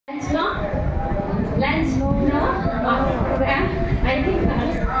Lunch, no? Lunch, no? Program? I think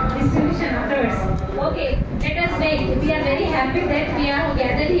distribution afterwards. Okay, let us wait. We are very happy that we are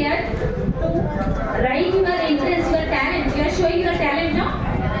gathered here to write your interest, your talent. You are showing your talent, no?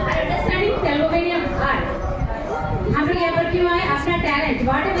 Are you understanding? Telugu medium art. हम लोग यहाँ पर क्यों आए? अपना talent,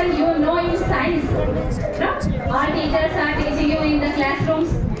 whatever you know in science, no? All teachers are teaching you in the classrooms,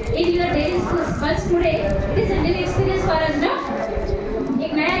 in your daily schools. But today, it is a new experience for us, no?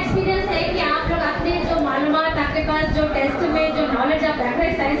 एक नया experience है कि आप लोग अपने जो मालूमात आपके पास जो टेस्ट में जो नॉलेज आप रख रहे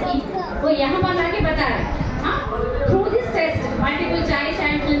हैं साइंस की वो यहाँ पर लाके बता रहे हैं हाँ through this test multiple choice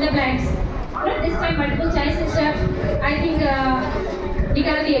and fill the blanks this time multiple choice is I think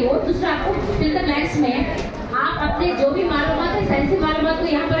निकाल दिए वो दूसरा आपको फिल द ब्लैंक्स में आप अपने जो भी मालूमात है साइंसी मालूमात को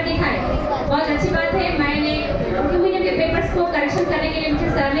यहाँ पर दिखाए बहुत अच्छी बात है मैंने मीडियम के पेपर्स को करेक्शन करने के लिए मुझे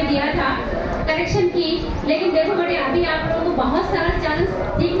सर ने दिया था करेक्शन की लेकिन देखो बेटे अभी आप लोगों को बहुत सारा चांस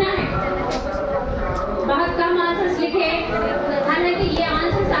सीखना है बहुत कम आंसर्स लिखे हालांकि ये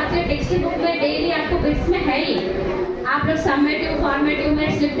आंसर्स आपके टेक्स्ट बुक में डेली आपको बिट्स में है ही आप लोग समेटिव फॉर्मेटिव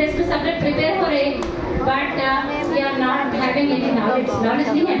में स्लिप टेस्ट में सब लोग प्रिपेयर हो रहे but you are not having any knowledge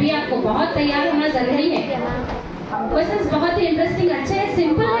नहीं है अभी आपको बहुत तैयार होना जरूरी है क्वेश्चंस बहुत ही इंटरेस्टिंग अच्छे हैं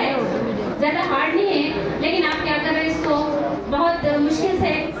सिंपल है ज्यादा हार्ड नहीं है लेकिन आप क्या कर रहे हैं इसको बहुत मुश्किल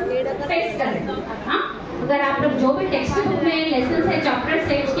से फेस कर रहे हैं हाँ अगर आप लोग जो भी टेक्स्ट बुक में लेसन है चैप्टर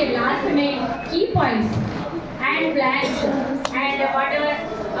से उसके लास्ट में की points and blanks and whatever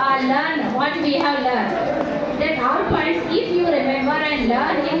learn what we have learn that all points if you remember and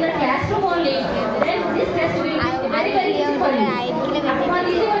learn in the classroom only then this test will be very easy for you आपको बहुत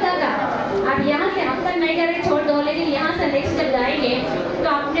easy हो जाएगा अब यहाँ से अब तक नहीं करें छोड़ दो लेकिन यहाँ से नेक्स्ट जब जाएंगे तो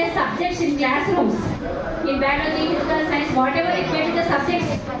अपने subjects in classrooms in biology, physical science, whatever it may be the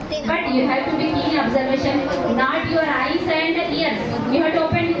subjects, but you have to be keen observation, not your eyes and ears. You have to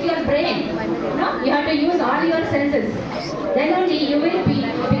open with your brain. No, you have to use all your senses. Then only you will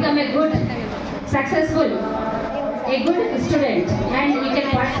become a good, successful, a good student, and you can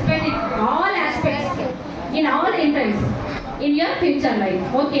participate in all aspects, in all interests in your future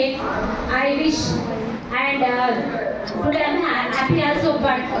life. Okay, I wish and. Today I am happy also,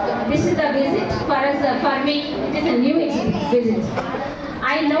 but this is the visit for us. For me, it is a new visit.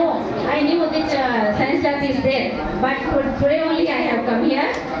 I knew that science lab is there, but today only I have come here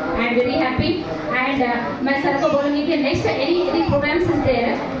and very happy. And मैं sir को बोलूँगी कि next any programs is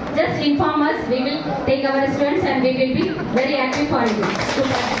there, just inform us. We will take our students and we will be very active for you.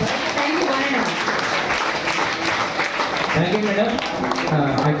 Thank you one and all. Thank you, madam.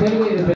 Actually.